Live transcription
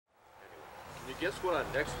guess what our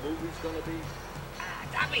next movie's gonna be?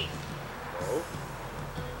 Zombies! No.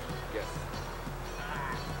 Yes.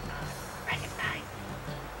 Frankenstein!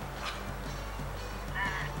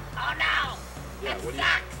 Oh no! Yeah, It what do you...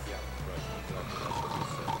 sucks! Yeah, right. Exactly. That's what you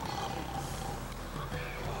said.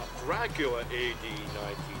 Dracula A.D.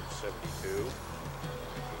 1972.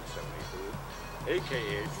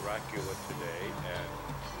 A.K.A. Dracula Today and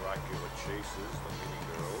Dracula Chases the Mini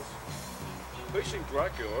Girls. Placing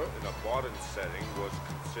Dracula in a modern setting was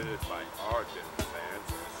considered by ardent fans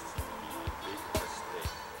as a big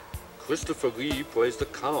mistake. Christopher Lee plays the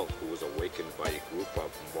Count, who was awakened by a group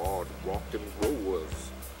of mod rock and rollers.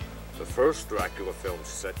 The first Dracula film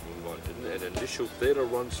set in London, and initial theater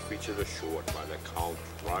runs featured a short by the Count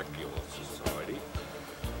Dracula Society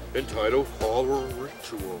entitled Horror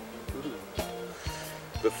Ritual.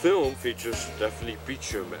 The film features Stephanie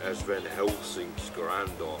Beacham as Van Helsing's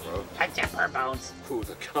granddaughter, Punch up her bones. who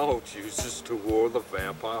the Count uses to lure the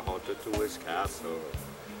vampire hunter to his castle.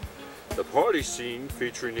 The party scene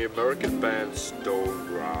featuring the American band Stone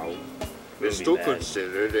Ground is still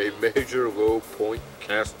considered a major low-point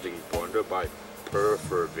casting blunder by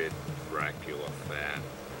perverted Dracula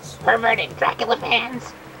fans. Perverted Dracula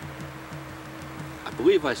fans? I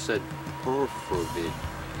believe I said perverted,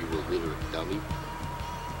 you illiterate dummy.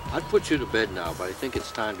 I'd put you to bed now, but I think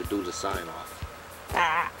it's time to do the sign-off.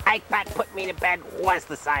 I thought put me to bed was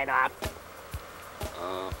the sign-off.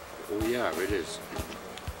 Oh yeah, it is.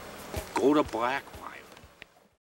 Go to black